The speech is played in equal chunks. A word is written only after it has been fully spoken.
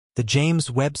The James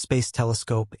Webb Space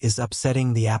Telescope is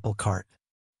upsetting the apple cart.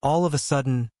 All of a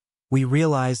sudden, we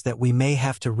realize that we may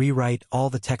have to rewrite all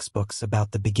the textbooks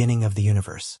about the beginning of the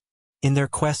universe. In their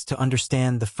quest to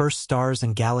understand the first stars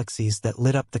and galaxies that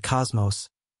lit up the cosmos,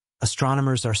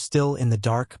 astronomers are still in the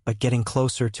dark but getting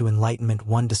closer to enlightenment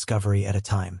one discovery at a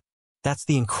time. That's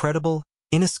the incredible,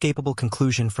 inescapable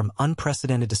conclusion from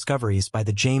unprecedented discoveries by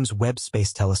the James Webb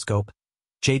Space Telescope,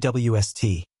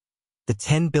 JWST. The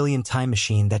 10 billion time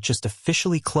machine that just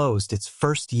officially closed its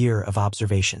first year of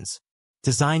observations.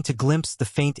 Designed to glimpse the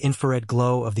faint infrared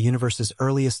glow of the universe's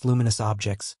earliest luminous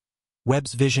objects,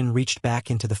 Webb's vision reached back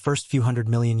into the first few 100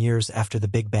 million years after the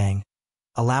Big Bang,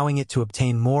 allowing it to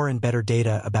obtain more and better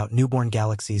data about newborn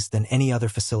galaxies than any other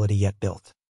facility yet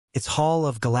built. Its haul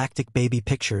of galactic baby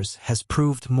pictures has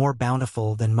proved more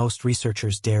bountiful than most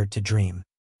researchers dared to dream.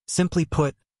 Simply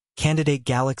put, candidate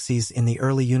galaxies in the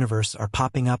early universe are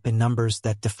popping up in numbers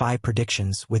that defy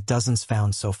predictions, with dozens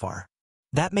found so far.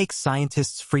 That makes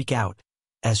scientists freak out,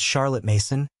 as Charlotte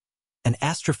Mason, an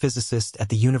astrophysicist at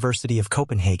the University of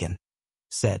Copenhagen,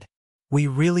 said. We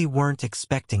really weren't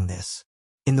expecting this.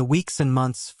 In the weeks and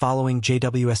months following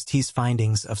JWST's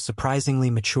findings of surprisingly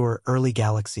mature early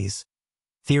galaxies,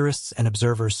 theorists and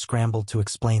observers scrambled to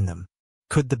explain them.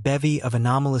 Could the bevy of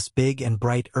anomalous big and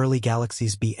bright early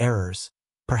galaxies be errors,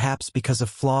 perhaps because of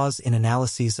flaws in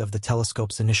analyses of the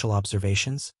telescope's initial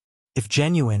observations? If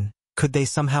genuine, could they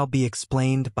somehow be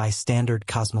explained by standard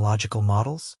cosmological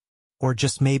models? Or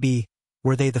just maybe,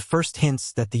 were they the first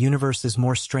hints that the universe is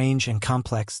more strange and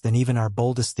complex than even our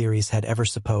boldest theories had ever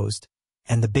supposed,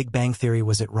 and the Big Bang Theory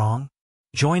was it wrong?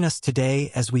 Join us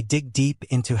today as we dig deep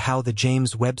into how the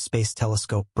James Webb Space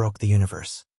Telescope broke the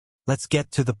universe. Let's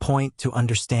get to the point to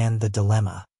understand the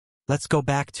dilemma. Let's go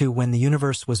back to when the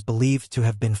universe was believed to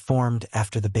have been formed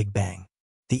after the Big Bang.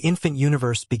 The infant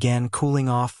universe began cooling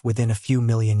off within a few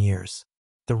million years.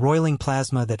 The roiling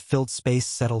plasma that filled space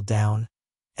settled down,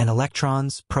 and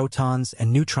electrons, protons,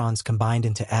 and neutrons combined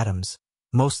into atoms,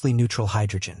 mostly neutral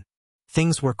hydrogen.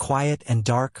 Things were quiet and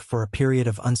dark for a period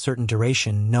of uncertain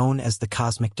duration known as the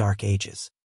cosmic dark ages.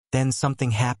 Then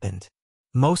something happened.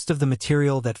 Most of the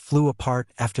material that flew apart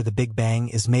after the Big Bang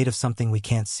is made of something we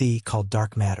can't see called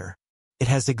dark matter. It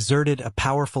has exerted a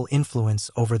powerful influence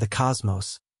over the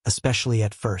cosmos, especially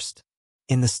at first.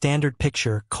 In the standard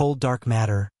picture, cold dark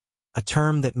matter, a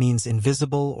term that means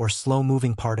invisible or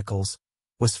slow-moving particles,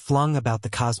 was flung about the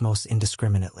cosmos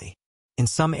indiscriminately. In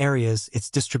some areas, its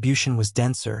distribution was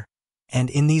denser, and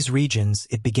in these regions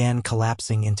it began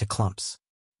collapsing into clumps.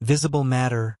 Visible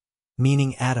matter,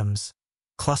 meaning atoms,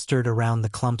 clustered around the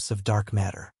clumps of dark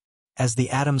matter. As the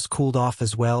atoms cooled off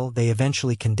as well, they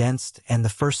eventually condensed and the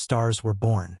first stars were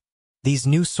born. These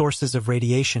new sources of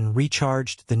radiation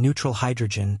recharged the neutral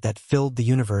hydrogen that filled the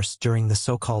universe during the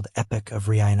so-called epoch of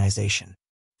reionization.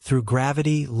 Through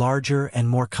gravity, larger and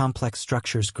more complex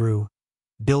structures grew,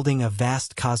 building a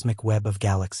vast cosmic web of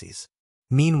galaxies.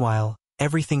 Meanwhile,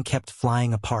 everything kept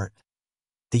flying apart.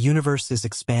 The universe is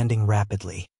expanding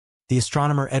rapidly. The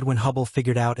astronomer Edwin Hubble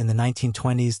figured out in the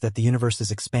 1920s that the universe is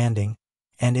expanding,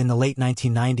 and in the late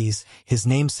 1990s, his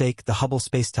namesake, the Hubble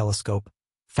Space Telescope,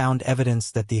 found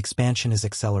evidence that the expansion is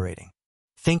accelerating.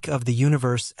 Think of the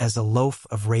universe as a loaf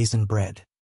of raisin bread.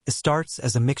 It starts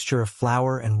as a mixture of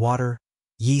flour and water,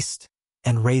 yeast,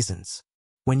 and raisins.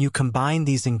 When you combine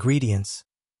these ingredients,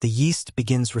 the yeast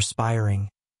begins respiring,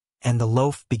 and the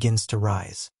loaf begins to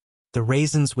rise. The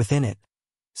raisins within it,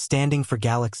 standing for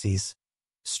galaxies,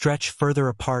 stretch further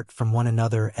apart from one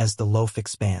another as the loaf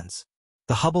expands.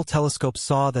 The Hubble telescope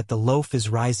saw that the loaf is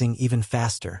rising even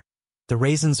faster. The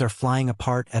raisins are flying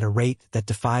apart at a rate that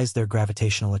defies their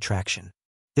gravitational attraction.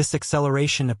 This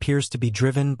acceleration appears to be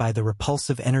driven by the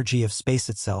repulsive energy of space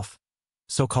itself,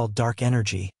 so-called dark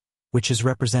energy, which is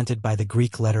represented by the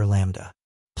Greek letter lambda.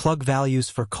 Plug values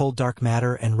for cold dark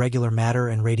matter and regular matter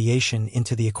and radiation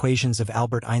into the equations of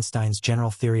Albert Einstein's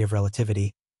general theory of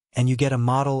relativity, and you get a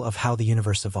model of how the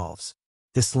universe evolves.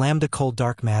 This lambda cold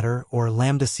dark matter, or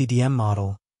lambda CDM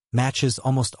model, matches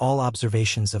almost all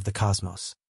observations of the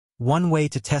cosmos. One way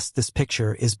to test this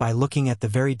picture is by looking at the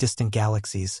very distant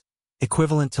galaxies,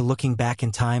 equivalent to looking back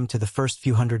in time to the first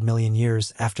few 100 million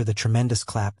years after the tremendous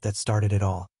clap that started it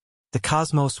all. The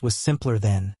cosmos was simpler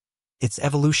then, its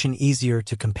evolution easier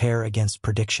to compare against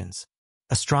predictions.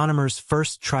 Astronomers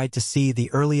first tried to see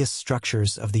the earliest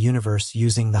structures of the universe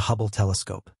using the Hubble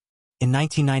telescope. In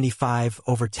 1995,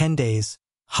 over 10 days,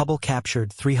 Hubble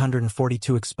captured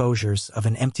 342 exposures of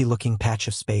an empty-looking patch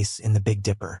of space in the Big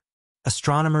Dipper.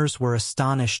 Astronomers were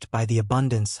astonished by the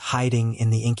abundance hiding in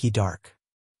the inky dark.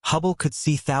 Hubble could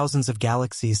see thousands of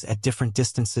galaxies at different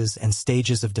distances and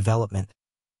stages of development,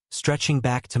 stretching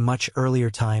back to much earlier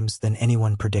times than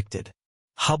anyone predicted.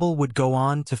 Hubble would go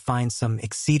on to find some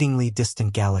exceedingly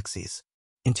distant galaxies.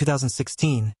 In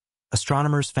 2016,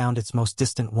 astronomers found its most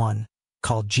distant one,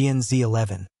 called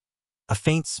GNZ11, a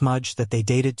faint smudge that they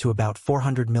dated to about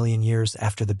 400 million years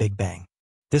after the Big Bang.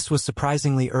 This was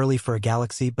surprisingly early for a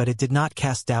galaxy, but it did not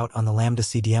cast doubt on the lambda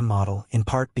CDM model, in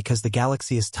part because the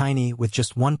galaxy is tiny with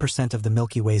just 1% of the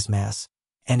Milky Way's mass,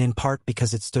 and in part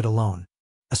because it stood alone.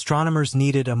 Astronomers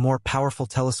needed a more powerful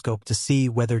telescope to see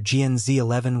whether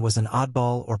GNZ11 was an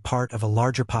oddball or part of a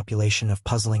larger population of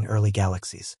puzzling early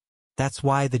galaxies. That's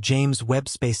why the James Webb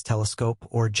Space Telescope,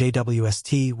 or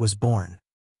JWST, was born.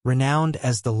 Renowned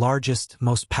as the largest,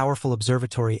 most powerful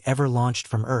observatory ever launched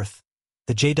from Earth,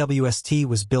 the JWST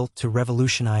was built to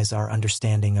revolutionize our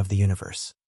understanding of the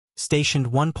universe. Stationed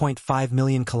 1.5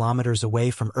 million kilometers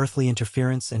away from earthly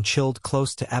interference and chilled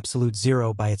close to absolute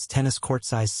zero by its tennis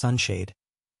court-sized sunshade,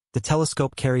 the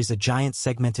telescope carries a giant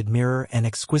segmented mirror and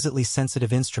exquisitely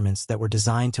sensitive instruments that were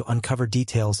designed to uncover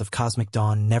details of cosmic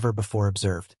dawn never before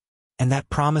observed. And that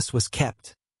promise was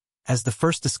kept, as the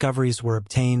first discoveries were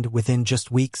obtained within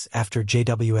just weeks after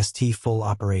JWST full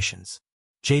operations.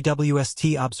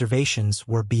 JWST observations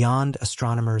were beyond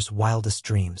astronomers' wildest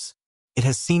dreams. It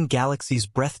has seen galaxies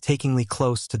breathtakingly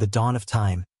close to the dawn of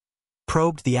time,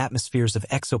 probed the atmospheres of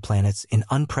exoplanets in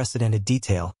unprecedented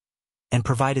detail, and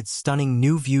provided stunning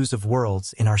new views of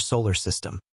worlds in our solar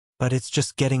system. But it's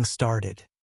just getting started.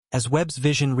 As Webb's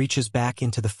vision reaches back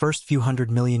into the first few 100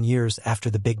 million years after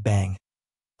the Big Bang,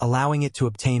 allowing it to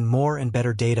obtain more and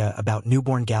better data about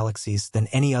newborn galaxies than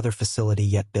any other facility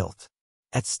yet built.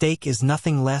 At stake is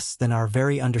nothing less than our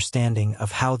very understanding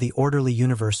of how the orderly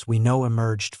universe we know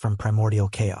emerged from primordial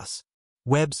chaos.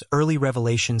 Webb's early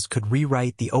revelations could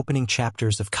rewrite the opening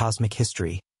chapters of cosmic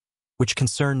history, which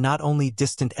concern not only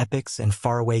distant epochs and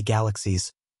faraway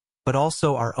galaxies, but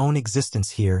also our own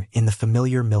existence here in the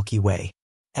familiar Milky Way.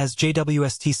 As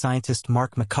JWST scientist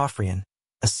Mark McCaffrian,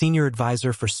 a senior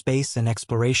advisor for space and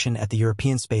exploration at the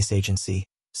European Space Agency,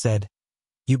 said,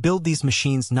 "You build these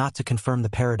machines not to confirm the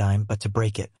paradigm but to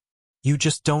break it. You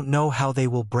just don't know how they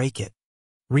will break it."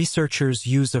 Researchers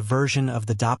use a version of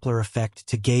the Doppler effect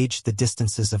to gauge the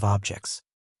distances of objects.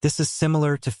 This is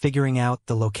similar to figuring out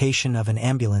the location of an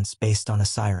ambulance based on a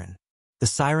siren. The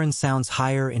siren sounds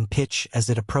higher in pitch as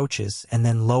it approaches and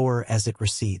then lower as it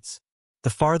recedes. The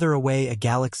farther away a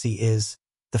galaxy is,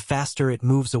 the faster it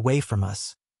moves away from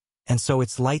us, and so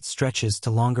its light stretches to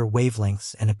longer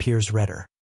wavelengths and appears redder.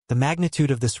 The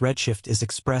magnitude of this redshift is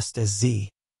expressed as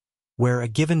z, where a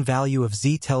given value of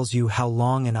z tells you how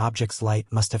long an object's light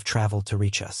must have traveled to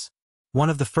reach us.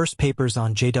 One of the first papers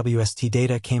on JWST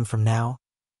data came from Now,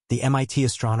 the MIT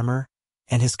astronomer,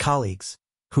 and his colleagues,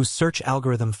 whose search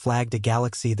algorithm flagged a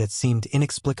galaxy that seemed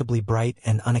inexplicably bright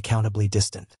and unaccountably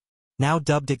distant. Now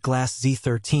dubbed it Glass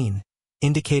Z13,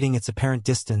 indicating its apparent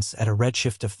distance at a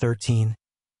redshift of 13,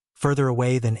 further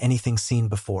away than anything seen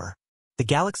before. The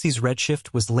galaxy's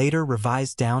redshift was later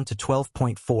revised down to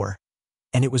 12.4,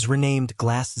 and it was renamed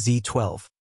Glass Z12.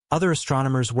 Other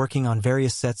astronomers working on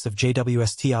various sets of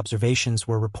JWST observations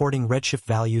were reporting redshift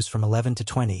values from 11 to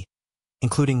 20,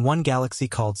 including one galaxy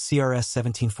called CRS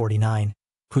 1749,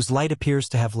 whose light appears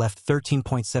to have left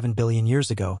 13.7 billion years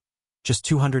ago, just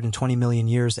 220 million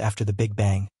years after the Big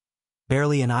Bang,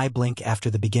 barely an eye blink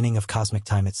after the beginning of cosmic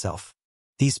time itself.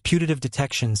 These putative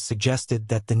detections suggested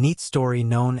that the neat story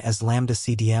known as lambda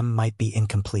CDM might be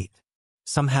incomplete.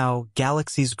 Somehow,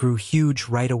 galaxies grew huge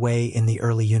right away in the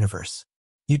early universe.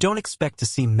 "You don't expect to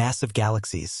see massive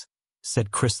galaxies," said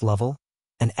Chris Lovell,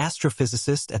 an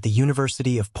astrophysicist at the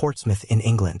University of Portsmouth in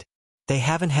England. "They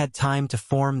haven't had time to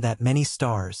form that many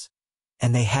stars,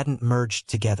 and they hadn't merged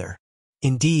together."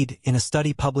 Indeed, in a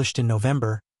study published in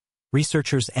November,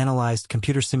 researchers analyzed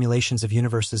computer simulations of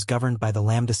universes governed by the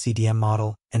lambda CDM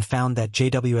model and found that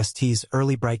JWST's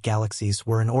early bright galaxies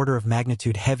were an order of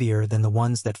magnitude heavier than the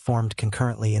ones that formed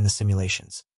concurrently in the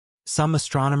simulations. Some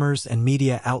astronomers and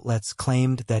media outlets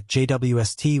claimed that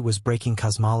JWST was breaking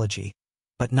cosmology,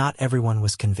 but not everyone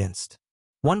was convinced.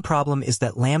 One problem is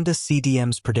that lambda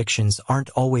CDM's predictions aren't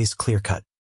always clear-cut.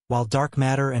 While dark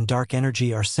matter and dark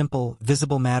energy are simple,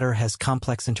 visible matter has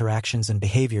complex interactions and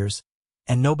behaviors,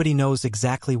 and nobody knows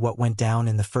exactly what went down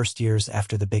in the first years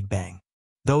after the Big Bang.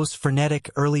 Those frenetic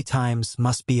early times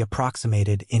must be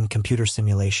approximated in computer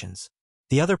simulations.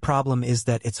 The other problem is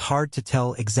that it's hard to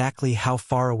tell exactly how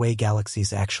far away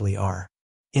galaxies actually are.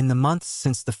 In the months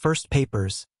since the first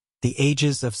papers, the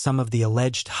ages of some of the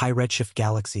alleged high redshift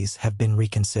galaxies have been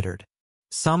reconsidered.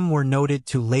 Some were noted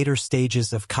to later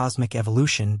stages of cosmic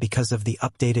evolution because of the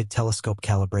updated telescope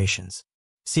calibrations.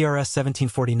 CRS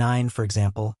 1749, for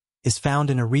example, is found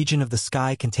in a region of the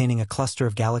sky containing a cluster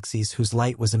of galaxies whose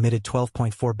light was emitted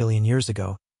 12.4 billion years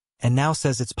ago, and now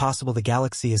says it's possible the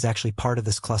galaxy is actually part of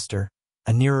this cluster,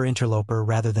 a nearer interloper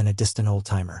rather than a distant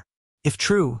old-timer. If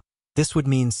true, this would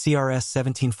mean CRS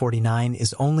 1749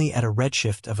 is only at a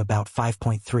redshift of about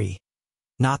 5.3,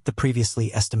 not the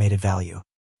previously estimated value.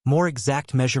 More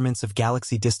exact measurements of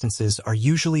galaxy distances are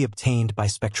usually obtained by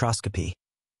spectroscopy,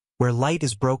 where light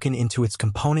is broken into its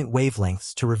component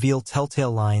wavelengths to reveal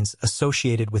telltale lines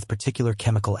associated with particular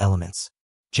chemical elements.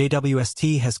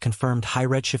 JWST has confirmed high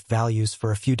redshift values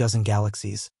for a few dozen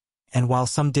galaxies, and while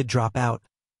some did drop out,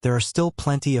 there are still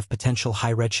plenty of potential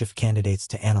high redshift candidates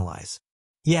to analyze.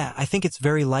 Yeah, I think it's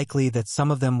very likely that some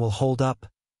of them will hold up,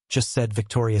 just said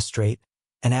Victoria Straight,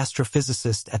 an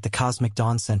astrophysicist at the Cosmic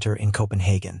Dawn Center in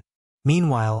Copenhagen.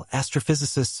 Meanwhile,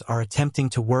 astrophysicists are attempting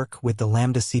to work with the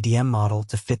Lambda CDM model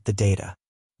to fit the data.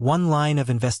 One line of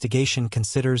investigation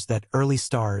considers that early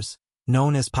stars,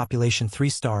 known as population 3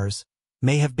 stars,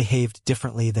 may have behaved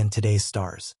differently than today's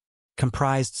stars.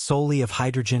 Comprised solely of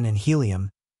hydrogen and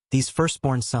helium, these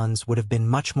firstborn suns would have been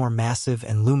much more massive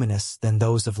and luminous than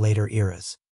those of later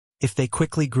eras. If they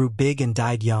quickly grew big and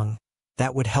died young,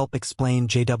 that would help explain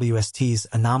JWST's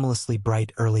anomalously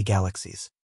bright early galaxies.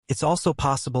 It's also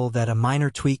possible that a minor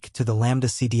tweak to the Lambda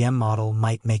CDM model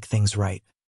might make things right.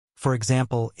 For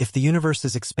example, if the universe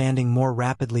is expanding more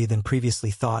rapidly than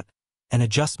previously thought, an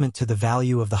adjustment to the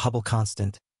value of the Hubble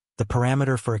constant, the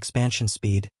parameter for expansion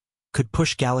speed, could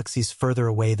push galaxies further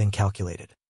away than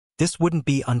calculated. This wouldn't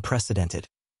be unprecedented.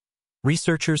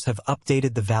 Researchers have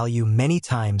updated the value many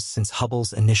times since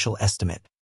Hubble's initial estimate.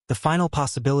 The final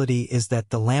possibility is that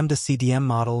the Lambda CDM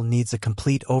model needs a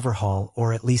complete overhaul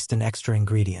or at least an extra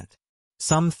ingredient.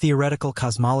 Some theoretical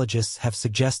cosmologists have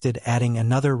suggested adding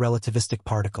another relativistic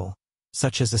particle,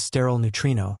 such as a sterile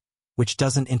neutrino, which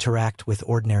doesn't interact with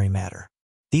ordinary matter.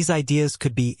 These ideas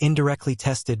could be indirectly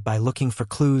tested by looking for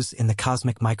clues in the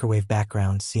cosmic microwave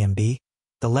background, CMB,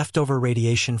 the leftover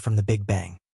radiation from the Big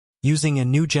Bang. Using a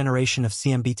new generation of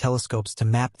CMB telescopes to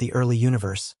map the early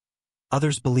universe,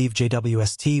 others believe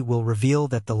JWST will reveal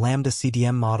that the Lambda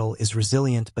CDM model is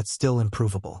resilient but still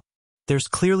improvable. There's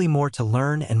clearly more to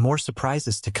learn and more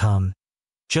surprises to come,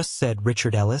 just said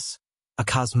Richard Ellis, a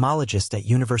cosmologist at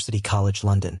University College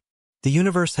London. The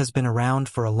universe has been around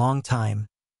for a long time,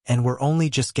 and we're only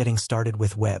just getting started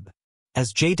with Webb.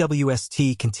 As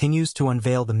JWST continues to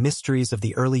unveil the mysteries of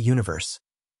the early universe,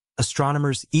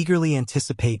 astronomers eagerly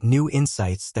anticipate new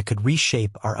insights that could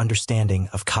reshape our understanding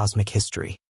of cosmic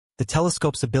history. The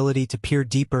telescope's ability to peer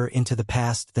deeper into the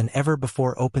past than ever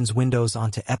before opens windows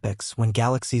onto epochs when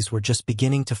galaxies were just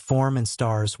beginning to form and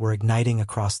stars were igniting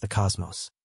across the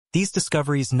cosmos. These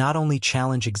discoveries not only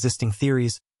challenge existing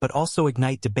theories, but also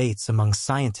ignite debates among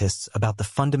scientists about the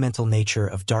fundamental nature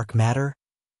of dark matter,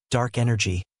 dark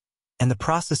energy, and the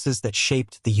processes that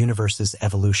shaped the universe's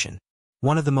evolution.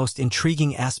 One of the most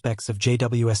intriguing aspects of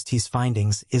JWST's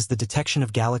findings is the detection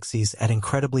of galaxies at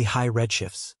incredibly high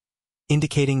redshifts,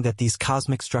 indicating that these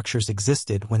cosmic structures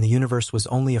existed when the universe was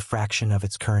only a fraction of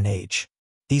its current age.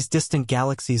 These distant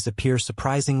galaxies appear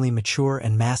surprisingly mature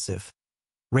and massive,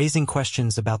 raising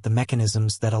questions about the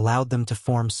mechanisms that allowed them to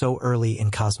form so early in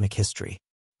cosmic history.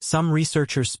 Some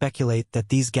researchers speculate that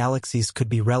these galaxies could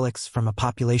be relics from a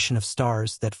population of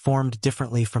stars that formed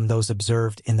differently from those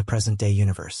observed in the present-day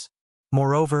universe.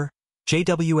 Moreover,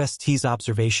 JWST's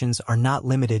observations are not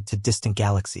limited to distant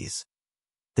galaxies.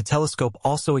 The telescope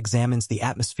also examines the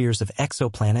atmospheres of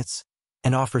exoplanets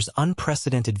and offers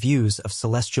unprecedented views of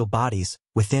celestial bodies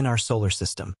within our solar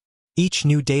system. Each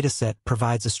new dataset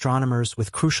provides astronomers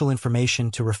with crucial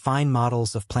information to refine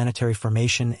models of planetary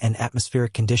formation and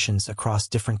atmospheric conditions across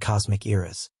different cosmic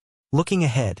eras. Looking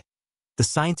ahead, the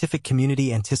scientific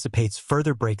community anticipates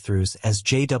further breakthroughs as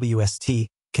JWST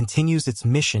continues its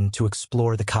mission to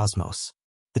explore the cosmos.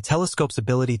 The telescope's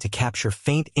ability to capture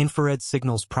faint infrared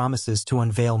signals promises to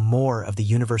unveil more of the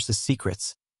universe's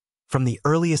secrets, from the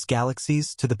earliest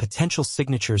galaxies to the potential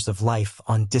signatures of life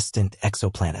on distant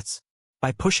exoplanets.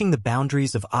 By pushing the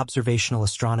boundaries of observational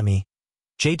astronomy,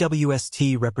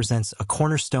 JWST represents a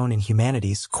cornerstone in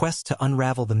humanity's quest to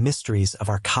unravel the mysteries of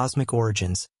our cosmic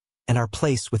origins and our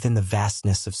place within the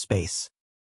vastness of space.